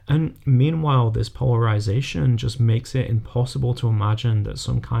And meanwhile, this polarization just makes it impossible to imagine that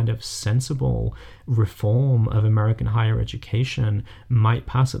some kind of sensible reform of American higher education might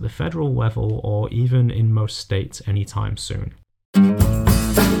pass at the federal level or even in most states anytime soon.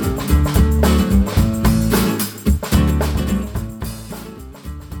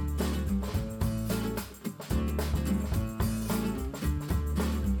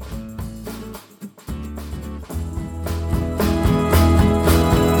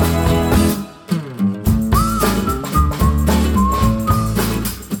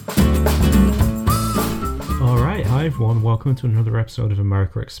 Welcome to another episode of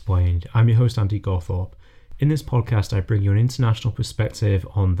America Explained. I'm your host, Andy Gawthorpe. In this podcast, I bring you an international perspective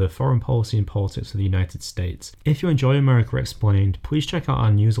on the foreign policy and politics of the United States. If you enjoy America Explained, please check out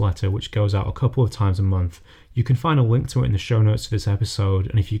our newsletter, which goes out a couple of times a month. You can find a link to it in the show notes for this episode,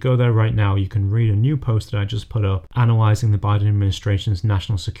 and if you go there right now, you can read a new post that I just put up analyzing the Biden administration's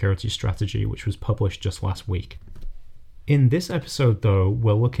national security strategy, which was published just last week. In this episode, though,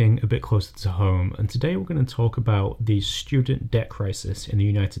 we're looking a bit closer to home, and today we're going to talk about the student debt crisis in the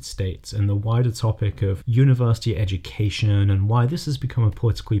United States and the wider topic of university education and why this has become a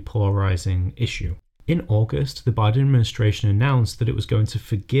politically polarizing issue. In August, the Biden administration announced that it was going to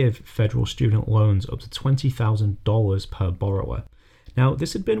forgive federal student loans up to $20,000 per borrower. Now,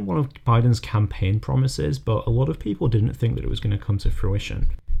 this had been one of Biden's campaign promises, but a lot of people didn't think that it was going to come to fruition.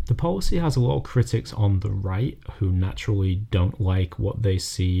 The policy has a lot of critics on the right who naturally don't like what they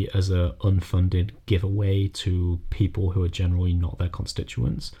see as an unfunded giveaway to people who are generally not their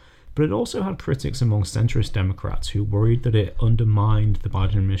constituents. But it also had critics among centrist Democrats who worried that it undermined the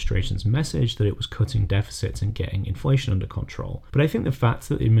Biden administration's message that it was cutting deficits and getting inflation under control. But I think the fact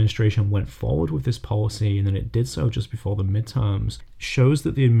that the administration went forward with this policy and that it did so just before the midterms shows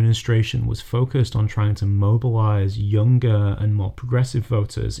that the administration was focused on trying to mobilize younger and more progressive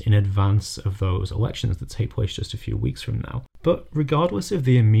voters in advance of those elections that take place just a few weeks from now. But regardless of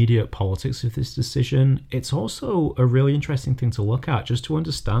the immediate politics of this decision, it's also a really interesting thing to look at just to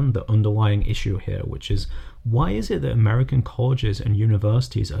understand the underlying issue here, which is why is it that American colleges and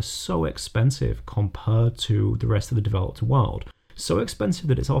universities are so expensive compared to the rest of the developed world? So expensive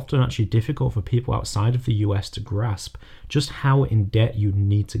that it's often actually difficult for people outside of the US to grasp just how in debt you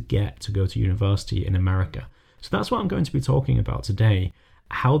need to get to go to university in America. So that's what I'm going to be talking about today,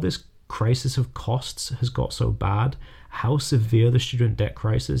 how this crisis of costs has got so bad, how severe the student debt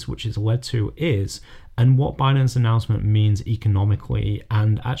crisis which it's led to is, and what Biden's announcement means economically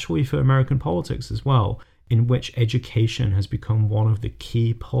and actually for American politics as well, in which education has become one of the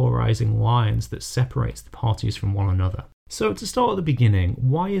key polarizing lines that separates the parties from one another. So to start at the beginning,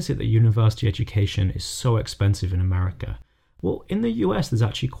 why is it that university education is so expensive in America? Well, in the US, there's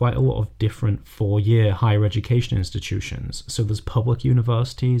actually quite a lot of different four-year higher education institutions. So there's public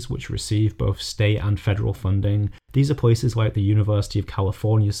universities, which receive both state and federal funding. These are places like the University of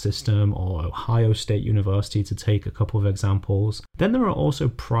California system or Ohio State University, to take a couple of examples. Then there are also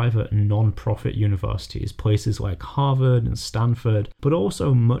private non-profit universities, places like Harvard and Stanford, but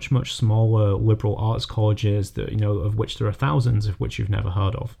also much, much smaller liberal arts colleges that, of which there are thousands of which you've never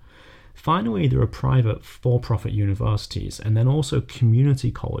heard of. Finally, there are private for-profit universities and then also community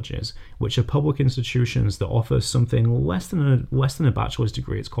colleges, which are public institutions that offer something less than a bachelor's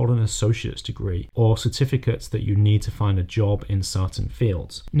degree. It's called an associate's degree, or certificates that you need to find a job in certain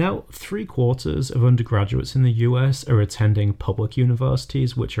fields. Now, 3/4 of undergraduates in the US are attending public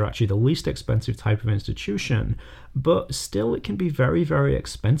universities, which are actually the least expensive type of institution, but still it can be very, very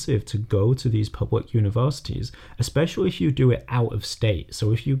expensive to go to these public universities, especially if you do it out of state.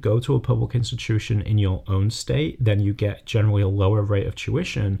 So if you go to a public institution in your own state, then you get generally a lower rate of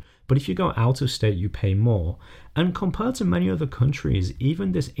tuition, but if you go out of state, you pay more. And compared to many other countries,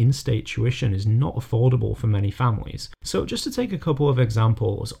 even this in-state tuition is not affordable for many families. So just to take a couple of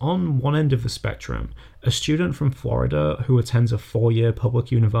examples, on one end of the spectrum, a student from Florida who attends a 4-year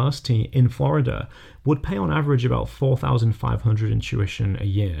public university in Florida would pay on average about $4,500 in tuition a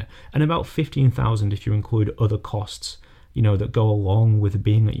year, and about $15,000 if you include other costs, that go along with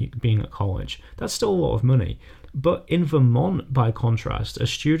being at college. That's still a lot of money. But in Vermont, by contrast, a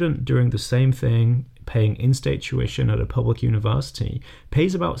student doing the same thing, paying in-state tuition at a public university,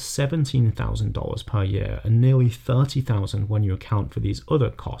 pays about $17,000 per year and nearly $30,000 when you account for these other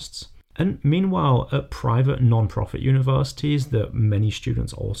costs. And meanwhile, at private non-profit universities that many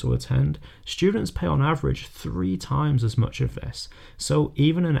students also attend, students pay on average 3 times as much of this. So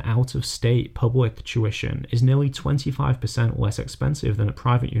even an out-of-state public tuition is nearly 25% less expensive than at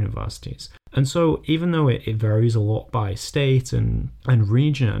private universities. And so even though it varies a lot by state and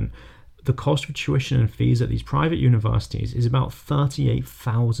region, the cost of tuition and fees at these private universities is about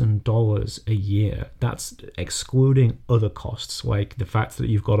 $38,000 a year. That's excluding other costs, like the fact that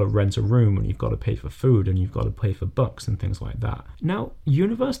you've got to rent a room and you've got to pay for food and you've got to pay for books and things like that. Now,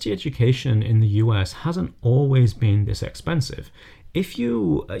 university education in the US hasn't always been this expensive. If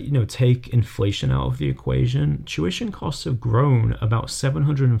you take inflation out of the equation, tuition costs have grown about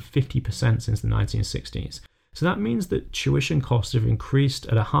 750% since the 1960s. So that means that tuition costs have increased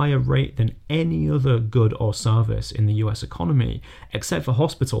at a higher rate than any other good or service in the US economy, except for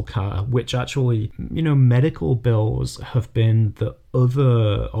hospital care, which actually, medical bills have been the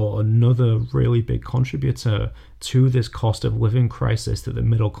other or another really big contributor to this cost of living crisis that the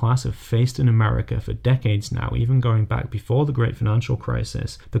middle class have faced in America for decades now, even going back before the great financial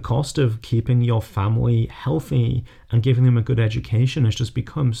crisis. The cost of keeping your family healthy and giving them a good education has just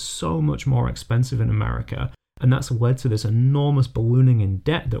become so much more expensive in America. And that's led to this enormous ballooning in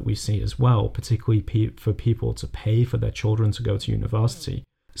debt that we see as well, particularly for people to pay for their children to go to university.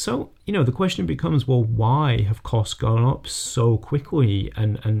 So, the question becomes, well, why have costs gone up so quickly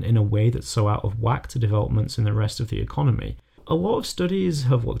and in a way that's so out of whack to developments in the rest of the economy? A lot of studies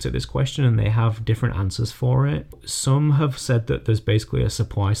have looked at this question and they have different answers for it. Some have said that there's basically a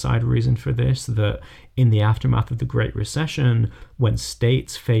supply side reason for this, that in the aftermath of the Great Recession, when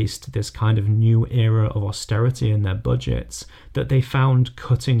states faced this kind of new era of austerity in their budgets, that they found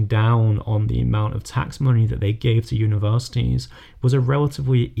cutting down on the amount of tax money that they gave to universities was a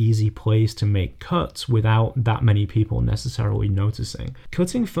relatively easy place to make cuts without that many people necessarily noticing.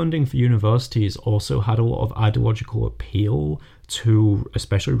 Cutting funding for universities also had a lot of ideological appeal to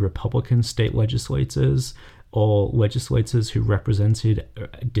especially Republican state legislators or legislators who represented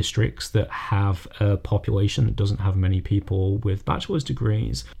districts that have a population that doesn't have many people with bachelor's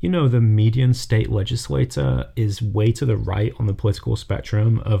degrees. The median state legislator is way to the right on the political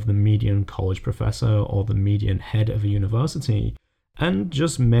spectrum of the median college professor or the median head of a university. And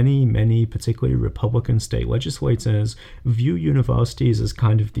just many, particularly Republican state legislators, view universities as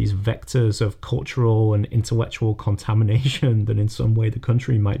kind of these vectors of cultural and intellectual contamination that in some way the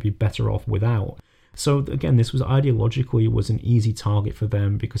country might be better off without. So again, this was ideologically an easy target for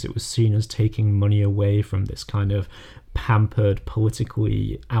them because it was seen as taking money away from this kind of pampered,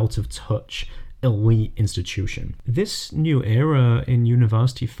 politically out of touch elite institution. This new era in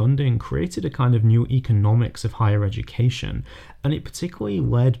university funding created a kind of new economics of higher education, and it particularly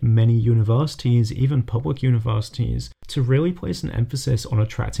led many universities, even public universities, to really place an emphasis on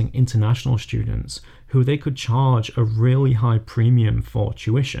attracting international students who they could charge a really high premium for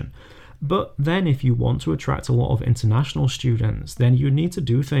tuition. But then if you want to attract a lot of international students, then you need to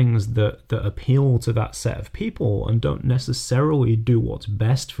do things that appeal to that set of people and don't necessarily do what's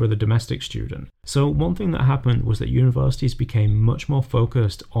best for the domestic student. So one thing that happened was that universities became much more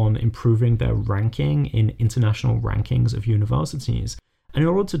focused on improving their ranking in international rankings of universities. And in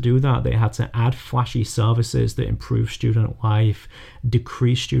order to do that, they had to add flashy services that improve student life,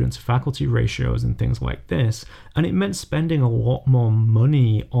 decrease student-to-faculty ratios and things like this. And it meant spending a lot more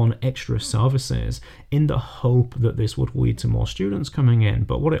money on extra services in the hope that this would lead to more students coming in.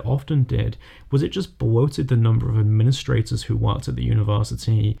 But what it often did was it just bloated the number of administrators who worked at the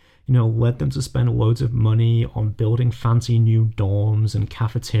university, led them to spend loads of money on building fancy new dorms and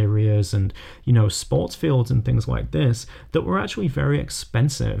cafeterias and, sports fields and things like this that were actually very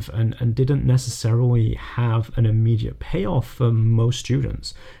expensive and didn't necessarily have an immediate payoff for most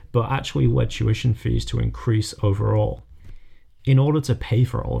students, but actually led tuition fees to increase overall in order to pay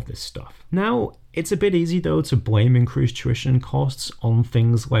for all of this stuff. Now, it's a bit easy though to blame increased tuition costs on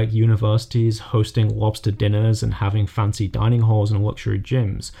things like universities hosting lobster dinners and having fancy dining halls and luxury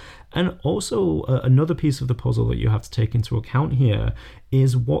gyms. And also another piece of the puzzle that you have to take into account here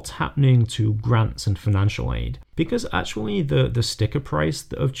is what's happening to grants and financial aid. Because actually the sticker price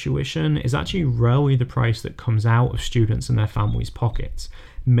of tuition is actually rarely the price that comes out of students and their families' pockets.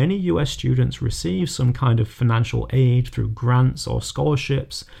 Many US students receive some kind of financial aid through grants or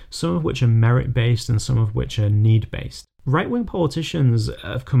scholarships, some of which are merit-based and some of which are need-based. Right-wing politicians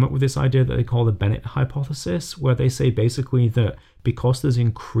have come up with this idea that they call the Bennett hypothesis, where they say basically that because there's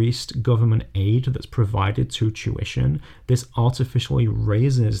increased government aid that's provided to tuition, this artificially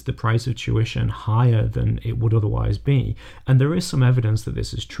raises the price of tuition higher than it would otherwise be. And there is some evidence that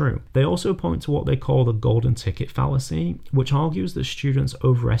this is true. They also point to what they call the golden ticket fallacy, which argues that students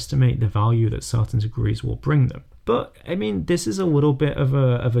overestimate the value that certain degrees will bring them. But I mean, this is a little bit of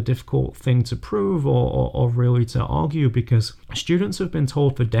a difficult thing to prove or really to argue, because students have been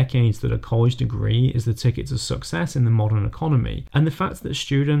told for decades that a college degree is the ticket to success in the modern economy. And the fact that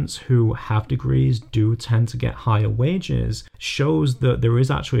students who have degrees do tend to get higher wages shows that there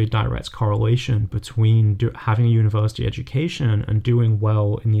is actually a direct correlation between having a university education and doing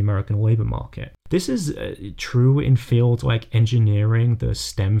well in the American labor market. This is true in fields like engineering, the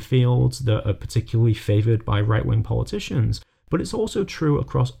STEM fields that are particularly favored by right-wing politicians, but it's also true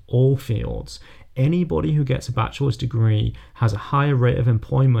across all fields. Anybody who gets a bachelor's degree has a higher rate of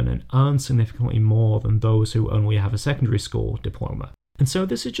employment and earns significantly more than those who only have a secondary school diploma. And so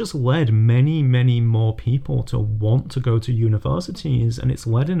this has just led many, many more people to want to go to universities, and it's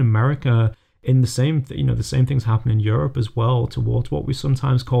led in America in the same things happen in Europe as well, towards what we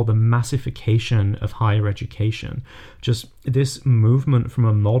sometimes call the massification of higher education. Just this movement from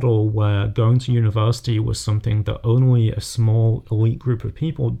a model where going to university was something that only a small elite group of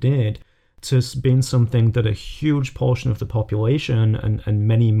people did, to being something that a huge portion of the population and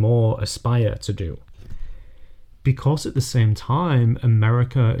many more aspire to do. Because at the same time,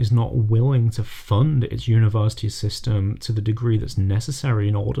 America is not willing to fund its university system to the degree that's necessary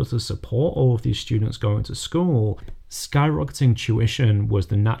in order to support all of these students going to school, skyrocketing tuition was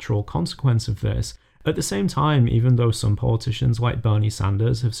the natural consequence of this. At the same time, even though some politicians like Bernie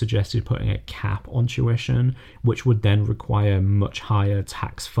Sanders have suggested putting a cap on tuition, which would then require much higher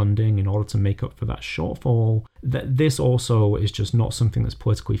tax funding in order to make up for that shortfall, that this also is just not something that's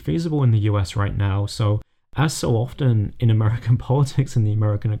politically feasible in the US right now. So as so often in American politics and the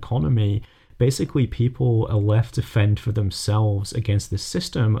American economy, basically people are left to fend for themselves against this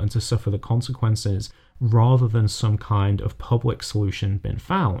system and to suffer the consequences, rather than some kind of public solution being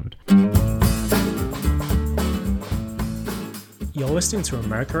found. You're listening to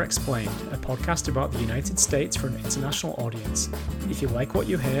America Explained, a podcast about the United States for an international audience. If you like what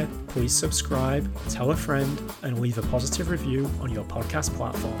you hear, please subscribe, tell a friend, and leave a positive review on your podcast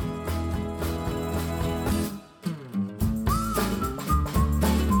platform.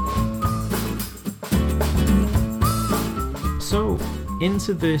 So,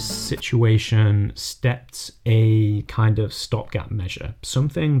 into this situation stepped a kind of stopgap measure,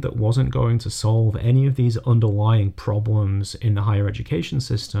 something that wasn't going to solve any of these underlying problems in the higher education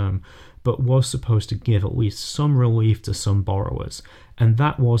system, but was supposed to give at least some relief to some borrowers, and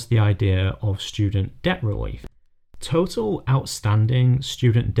that was the idea of student debt relief. Total outstanding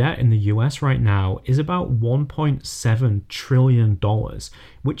student debt in the US right now is about $1.7 trillion,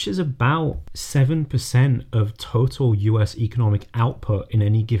 which is about 7% of total US economic output in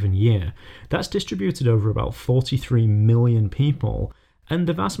any given year. That's distributed over about 43 million people, and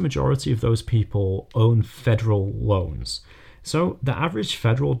the vast majority of those people own federal loans. So the average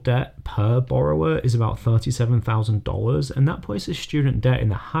federal debt per borrower is about $37,000, and that places student debt in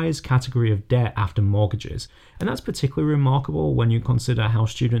the highest category of debt after mortgages. And that's particularly remarkable when you consider how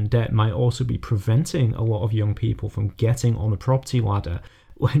student debt might also be preventing a lot of young people from getting on the property ladder.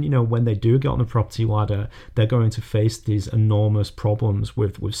 When they do get on the property ladder, they're going to face these enormous problems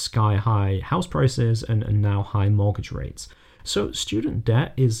with sky-high house prices and now high mortgage rates. So student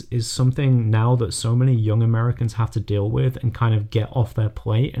debt is something now that so many young Americans have to deal with and kind of get off their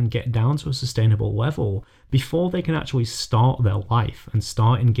plate and get down to a sustainable level before they can actually start their life and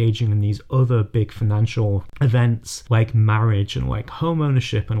start engaging in these other big financial events like marriage and like home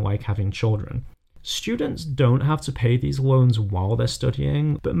ownership and like having children. Students don't have to pay these loans while they're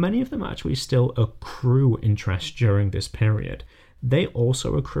studying, but many of them actually still accrue interest during this period. They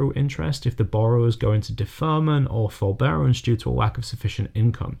also accrue interest if the borrower is going into deferment or forbearance due to a lack of sufficient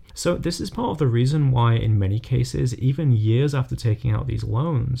income. So this is part of the reason why in many cases, even years after taking out these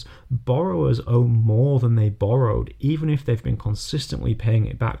loans, borrowers owe more than they borrowed, even if they've been consistently paying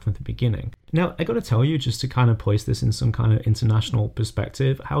it back from the beginning. Now, I gotta tell you, just to kind of place this in some kind of international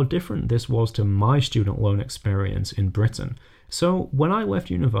perspective, how different this was to my student loan experience in Britain. So when I left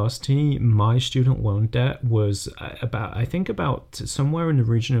university, my student loan debt was about somewhere in the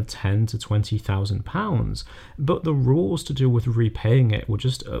region of £10,000 to £20,000, but the rules to do with repaying it were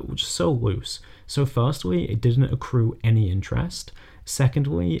just so loose. So firstly, it didn't accrue any interest.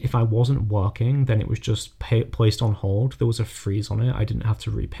 Secondly, if I wasn't working, then it was just placed on hold. There was a freeze on it. I didn't have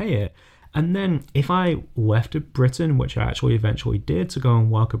to repay it. And then if I left Britain, which I actually eventually did, to go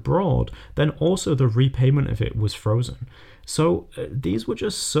and work abroad, then also the repayment of it was frozen. So these were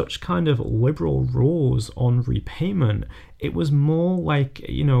just such kind of liberal rules on repayment. It was more like,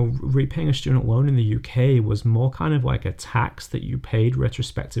 repaying a student loan in the UK was more kind of like a tax that you paid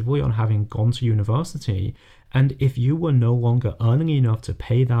retrospectively on having gone to university. And if you were no longer earning enough to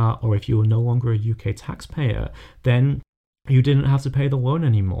pay that, or if you were no longer a UK taxpayer, then you didn't have to pay the loan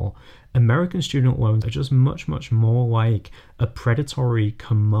anymore. American student loans are just much, much more like a predatory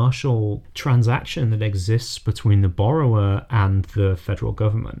commercial transaction that exists between the borrower and the federal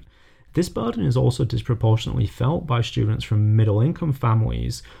government. This burden is also disproportionately felt by students from middle-income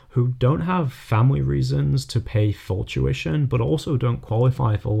families who don't have family reasons to pay full tuition, but also don't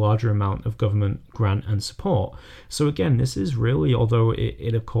qualify for a larger amount of government grant and support. So again, this is really, although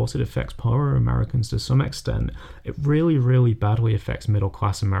it of course it affects poorer Americans to some extent, it really, really badly affects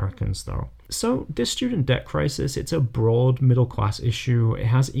middle-class Americans though. So this student debt crisis, it's a broad middle-class issue. It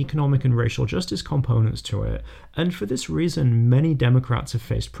has economic and racial justice components to it. And for this reason, many Democrats have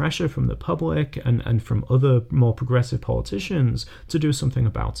faced pressure from the public and from other more progressive politicians to do something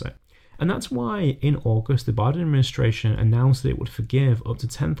about it. And that's why in August, the Biden administration announced that it would forgive up to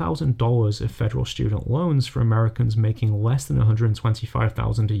 $10,000 of federal student loans for Americans making less than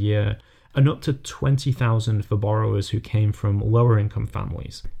 $125,000 a year, and up to $20,000 for borrowers who came from lower income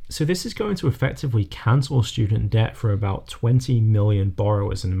families. So this is going to effectively cancel student debt for about 20 million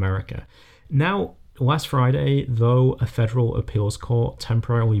borrowers in America. Now, last Friday, though a federal appeals court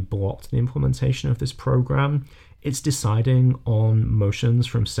temporarily blocked the implementation of this program, it's deciding on motions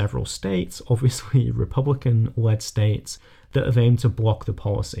from several states, obviously Republican-led states, that have aimed to block the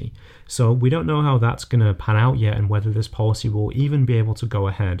policy. So we don't know how that's going to pan out yet and whether this policy will even be able to go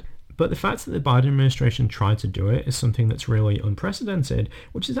ahead. But the fact that the Biden administration tried to do it is something that's really unprecedented,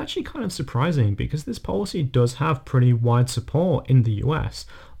 which is actually kind of surprising because this policy does have pretty wide support in the US.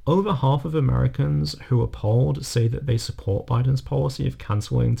 Over half of Americans who are polled say that they support Biden's policy of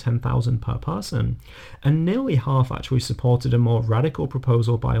cancelling $10,000 per person, and nearly half actually supported a more radical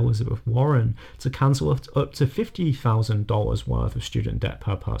proposal by Elizabeth Warren to cancel up to $50,000 worth of student debt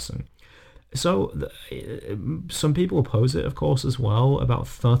per person. So some people oppose it, of course, as well. About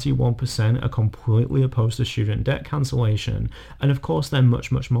 31% are completely opposed to student debt cancellation. And of course, they're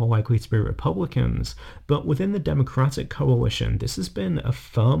much, much more likely to be Republicans. But within the Democratic coalition, this has been a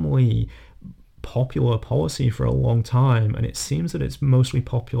firmly popular policy for a long time. And it seems that it's mostly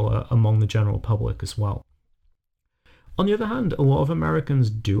popular among the general public as well. On the other hand, a lot of Americans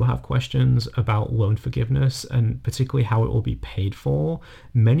do have questions about loan forgiveness and particularly how it will be paid for.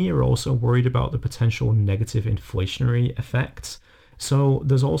 Many are also worried about the potential negative inflationary effects. So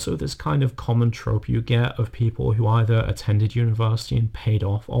there's also this kind of common trope you get of people who either attended university and paid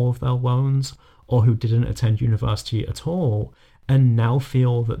off all of their loans or who didn't attend university at all, and now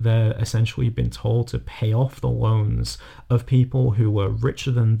feel that they're essentially been told to pay off the loans of people who were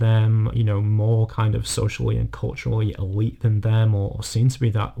richer than them, more kind of socially and culturally elite than them, or seen to be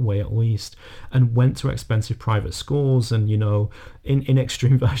that way at least, and went to expensive private schools. And, in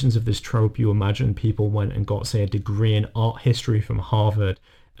extreme versions of this trope, you imagine people went and got, say, a degree in art history from Harvard,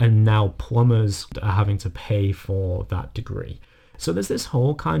 and now plumbers are having to pay for that degree. So there's this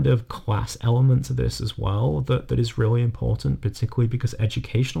whole kind of class element to this as well that is really important, particularly because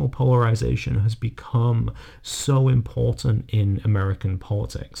educational polarization has become so important in American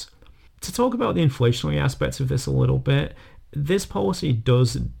politics. To talk about the inflationary aspects of this a little bit, this policy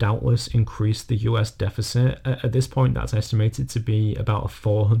does doubtless increase the US deficit. At this point, that's estimated to be about a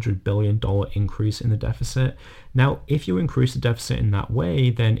 $400 billion increase in the deficit. Now, if you increase the deficit in that way,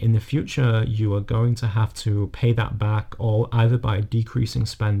 then in the future, you are going to have to pay that back, or either by decreasing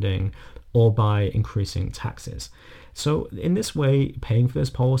spending or by increasing taxes. So in this way, paying for this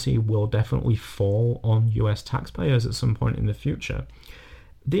policy will definitely fall on US taxpayers at some point in the future.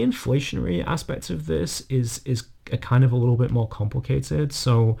 The inflationary aspect of this is a kind of a little bit more complicated.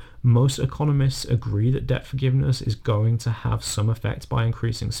 So most economists agree that debt forgiveness is going to have some effect by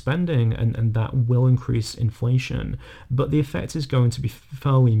increasing spending, and that will increase inflation. But the effect is going to be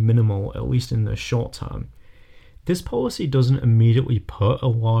fairly minimal, at least in the short term. This policy doesn't immediately put a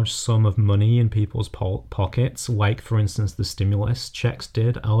large sum of money in people's pockets, like, for instance, the stimulus checks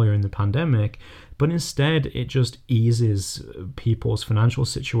did earlier in the pandemic, but instead it just eases people's financial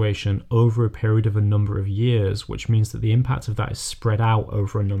situation over a period of a number of years, which means that the impact of that is spread out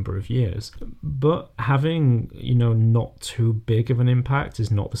over a number of years. But having, not too big of an impact is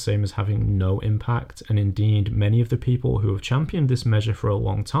not the same as having no impact. And indeed, many of the people who have championed this measure for a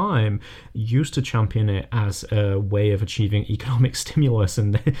long time used to champion it as a way of achieving economic stimulus,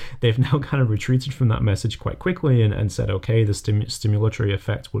 and they've now kind of retreated from that message quite quickly and said, okay, the stimulatory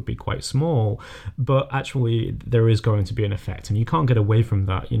effect would be quite small, but actually there is going to be an effect, and you can't get away from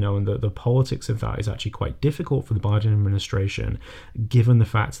that, and the politics of that is actually quite difficult for the Biden administration, given the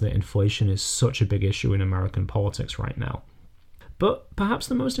fact that inflation is such a big issue in American politics right now. But perhaps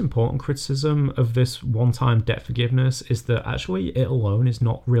the most important criticism of this one-time debt forgiveness is that actually it alone is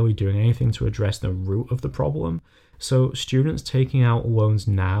not really doing anything to address the root of the problem. So students taking out loans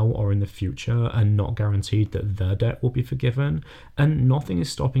now or in the future are not guaranteed that their debt will be forgiven, and nothing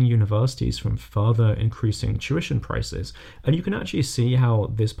is stopping universities from further increasing tuition prices. And you can actually see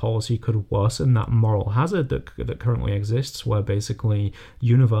how this policy could worsen that moral hazard that currently exists, where basically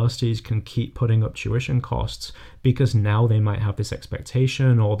universities can keep putting up tuition costs because now they might have this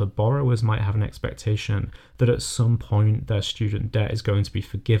expectation, or the borrowers might have an expectation that at some point their student debt is going to be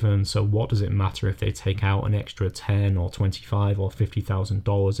forgiven. So what does it matter if they take out an extra $10 or $25 or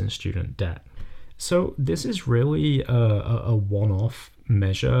 $50,000 in student debt? So this is really a one-off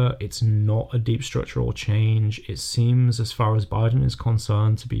measure. It's not a deep structural change. It seems, as far as Biden is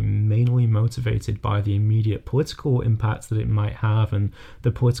concerned, to be mainly motivated by the immediate political impact that it might have and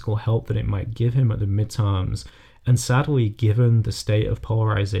the political help that it might give him at the midterms. And sadly, given the state of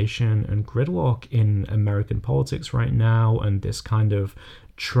polarization and gridlock in American politics right now, and this kind of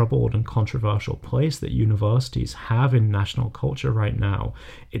troubled and controversial place that universities have in national culture right now,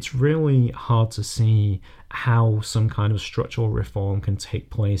 it's really hard to see how some kind of structural reform can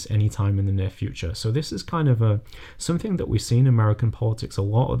take place anytime in the near future. So this is kind of something that we see in American politics a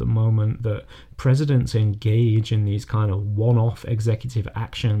lot at the moment, that presidents engage in these kind of one-off executive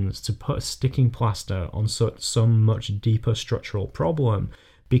actions to put a sticking plaster on some much deeper structural problem,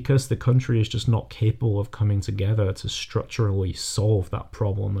 because the country is just not capable of coming together to structurally solve that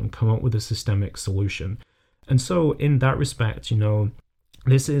problem and come up with a systemic solution. And so in that respect,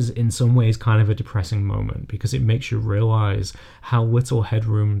 this is in some ways kind of a depressing moment, because it makes you realize how little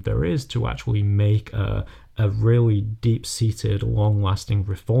headroom there is to actually make a really deep-seated, long-lasting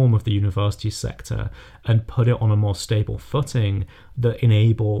reform of the university sector and put it on a more stable footing that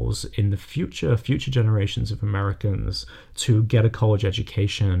enables in the future generations of Americans to get a college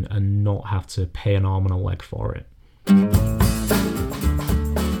education and not have to pay an arm and a leg for it.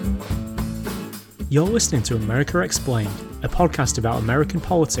 You're listening to America Explained, a podcast about American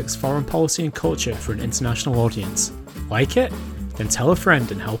politics, foreign policy and culture for an international audience. Like it? Then tell a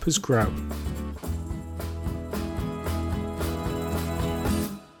friend and help us grow.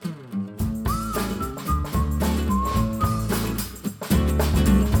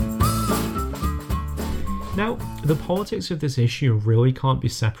 Now, the politics of this issue really can't be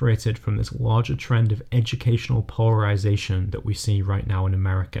separated from this larger trend of educational polarization that we see right now in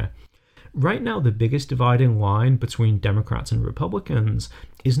America. Right now, the biggest dividing line between Democrats and Republicans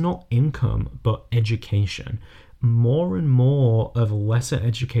is not income, but education. More and more of lesser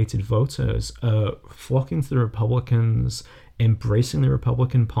educated voters are flocking to the Republicans, embracing the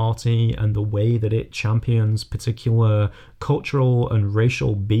Republican Party and the way that it champions particular cultural and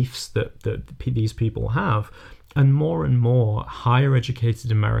racial beefs that these people have. And more higher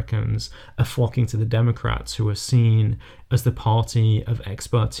educated Americans are flocking to the Democrats, who are seen as the party of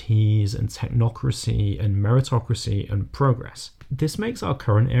expertise and technocracy and meritocracy and progress. This makes our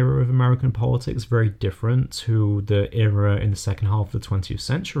current era of American politics very different to the era in the second half of the 20th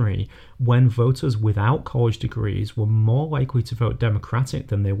century, when voters without college degrees were more likely to vote Democratic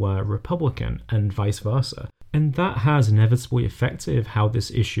than they were Republican, and vice versa. And that has inevitably affected how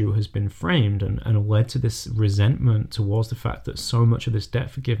this issue has been framed and led to this resentment towards the fact that so much of this debt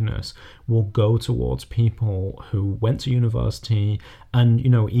forgiveness will go towards people who went to university and,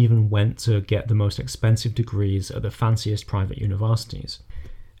 even went to get the most expensive degrees at the fanciest private universities.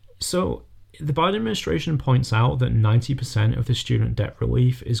 So the Biden administration points out that 90% of the student debt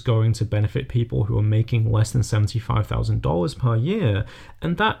relief is going to benefit people who are making less than $75,000 per year,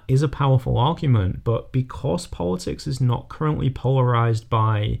 and that is a powerful argument, but because politics is not currently polarized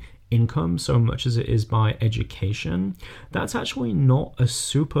by income so much as it is by education, that's actually not a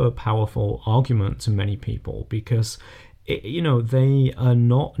super powerful argument to many people, because they are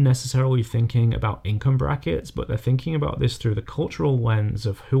not necessarily thinking about income brackets, but they're thinking about this through the cultural lens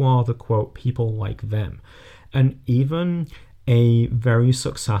of who are the, quote, people like them. And even a very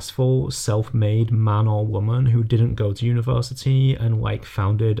successful self-made man or woman who didn't go to university and like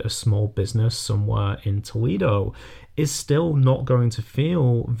founded a small business somewhere in Toledo is still not going to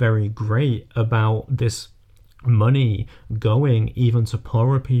feel very great about this money going even to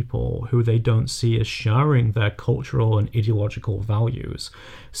poorer people who they don't see as sharing their cultural and ideological values.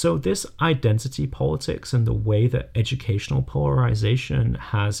 So this identity politics and the way that educational polarization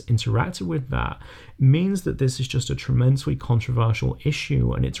has interacted with that means that this is just a tremendously controversial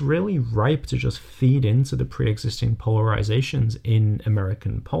issue, and it's really ripe to just feed into the pre-existing polarizations in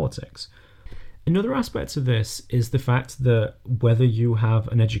American politics. Another aspect of this is the fact that whether you have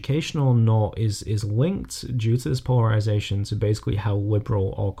an education or not is linked due to this polarization to basically how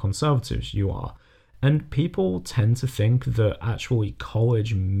liberal or conservative you are. And people tend to think that actually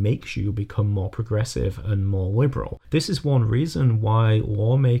college makes you become more progressive and more liberal. This is one reason why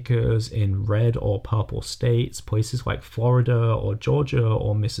lawmakers in red or purple states, places like Florida or Georgia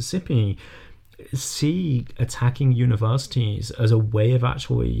or Mississippi, see attacking universities as a way of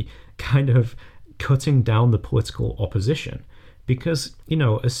actually kind of cutting down the political opposition. Because, you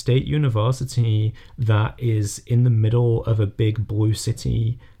know, a state university that is in the middle of a big blue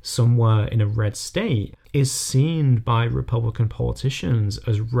city somewhere in a red state is seen by Republican politicians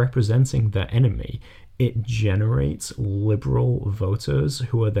as representing their enemy. It generates liberal voters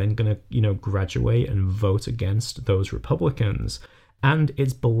who are then going to, you know, graduate and vote against those Republicans. And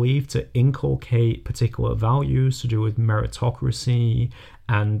it's believed to inculcate particular values to do with meritocracy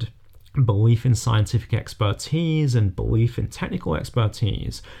and belief in scientific expertise and belief in technical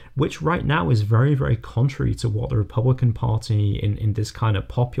expertise, which right now is very, very contrary to what the Republican Party in this kind of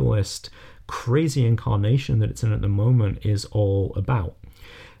populist, crazy incarnation that it's in at the moment is all about.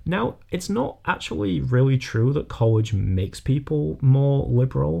 Now, it's not actually really true that college makes people more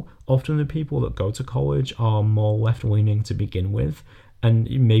liberal. Often the people that go to college are more left-leaning to begin with, and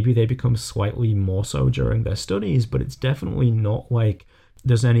maybe they become slightly more so during their studies, but it's definitely not like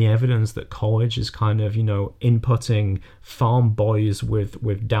there's any evidence that college is kind of, you know, inputting farm boys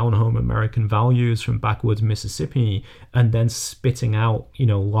with down-home American values from backwoods Mississippi and then spitting out, you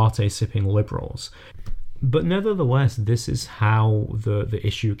know, latte-sipping liberals. But nevertheless, this is how the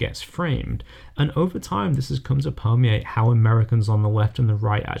issue gets framed. And over time, this has come to permeate how Americans on the left and the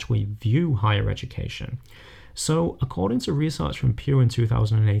right actually view higher education. So, according to research from Pew in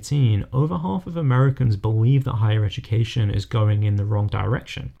 2018, over half of Americans believe that higher education is going in the wrong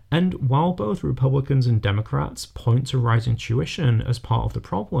direction. And while both Republicans and Democrats point to rising tuition as part of the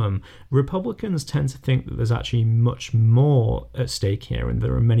problem, Republicans tend to think that there's actually much more at stake here and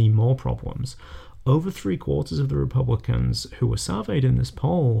there are many more problems. Over 3/4 of the Republicans who were surveyed in this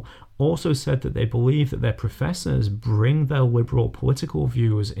poll also said that they believe that their professors bring their liberal political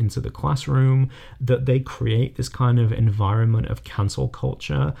views into the classroom, that they create this kind of environment of cancel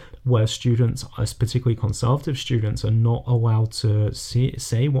culture where students, particularly conservative students, are not allowed to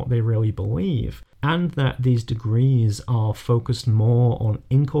say what they really believe. And that these degrees are focused more on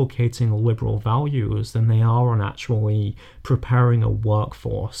inculcating liberal values than they are on actually preparing a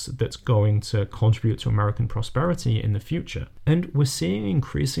workforce that's going to contribute to American prosperity in the future. And we're seeing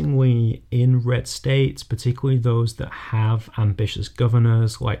increasingly in red states, particularly those that have ambitious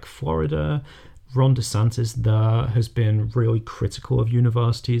governors like Florida, Ron DeSantis there has been really critical of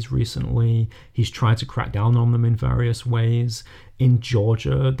universities recently. He's tried to crack down on them in various ways. In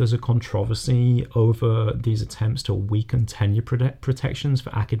Georgia, there's a controversy over these attempts to weaken tenure protections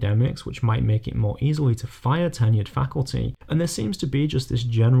for academics, which might make it more easily to fire tenured faculty. And there seems to be just this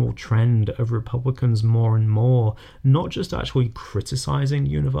general trend of Republicans more and more, not just actually criticizing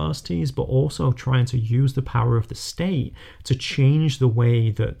universities, but also trying to use the power of the state to change the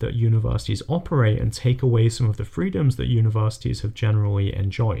way that universities operate and take away some of the freedoms that universities have generally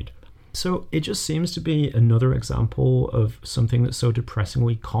enjoyed. So it just seems to be another example of something that's so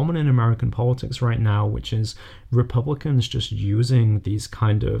depressingly common in American politics right now, which is Republicans just using these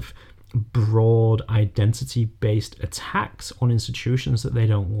kind of broad identity-based attacks on institutions that they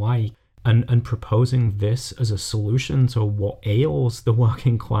don't like and proposing this as a solution to what ails the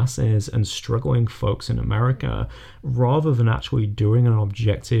working classes and struggling folks in America, rather than actually doing an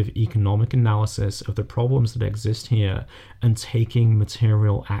objective economic analysis of the problems that exist here and taking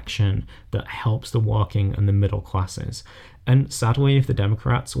material action that helps the working and the middle classes. And sadly, if the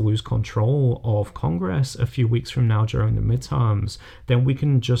Democrats lose control of Congress a few weeks from now during the midterms, then we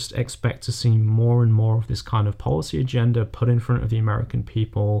can just expect to see more and more of this kind of policy agenda put in front of the American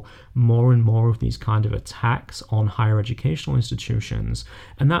people, more and more of these kind of attacks on higher educational institutions.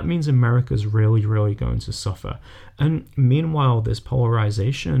 And that means America's really, really going to suffer. And meanwhile, this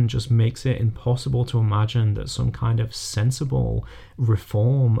polarization just makes it impossible to imagine that some kind of sensible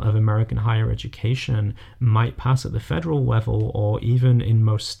reform of American higher education might pass at the federal level or even in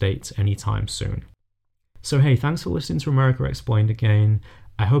most states anytime soon. So hey, thanks for listening to America Explained again.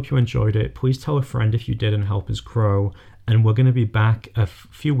 I hope you enjoyed it. Please tell a friend if you did and help us grow. And we're going to be back a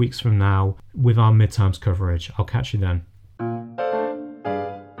few weeks from now with our midterms coverage. I'll catch you then.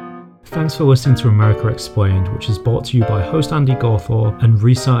 Thanks for listening to America Explained, which is brought to you by host Andy Gawthorpe and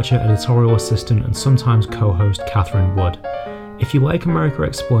researcher, editorial assistant, and sometimes co-host Catherine Wood. If you like America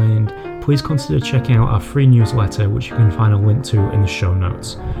Explained, please consider checking out our free newsletter, which you can find a link to in the show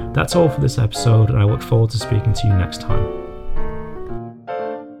notes. That's all for this episode, and I look forward to speaking to you next time.